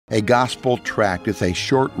A gospel tract is a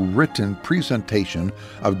short written presentation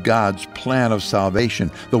of God's plan of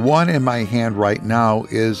salvation. The one in my hand right now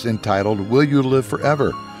is entitled, Will You Live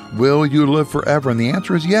Forever? Will you live forever? And the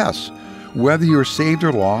answer is yes. Whether you're saved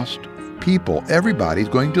or lost, everybody's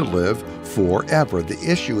going to live forever.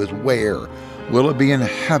 The issue is where. Will it be in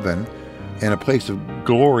heaven, in a place of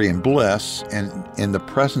glory and bliss, and in the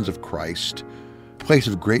presence of Christ, a place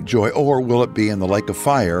of great joy, or will it be in the lake of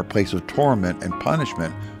fire, a place of torment and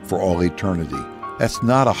punishment for all eternity? That's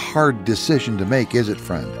not a hard decision to make, is it,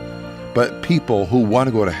 friend? But people who want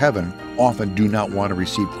to go to heaven often do not want to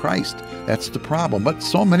receive Christ. That's the problem. But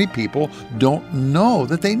so many people don't know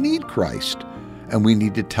that they need Christ, and we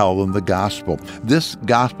need to tell them the gospel. This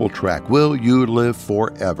gospel tract, Will You Live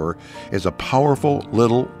Forever, is a powerful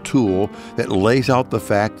little tool that lays out the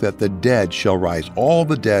fact that the dead shall rise. All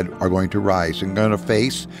the dead are going to rise and going to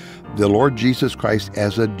face the Lord Jesus Christ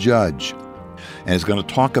as a judge. And it's going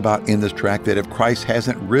to talk about in this tract that if Christ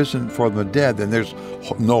hasn't risen from the dead, then there's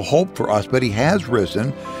no hope for us. But he has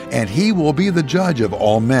risen, and he will be the judge of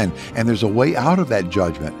all men. And there's a way out of that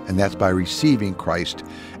judgment, and that's by receiving Christ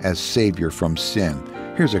as Savior from sin.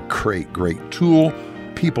 Here's a great tool.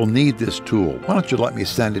 People need this tool. Why don't you let me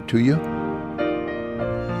send it to you?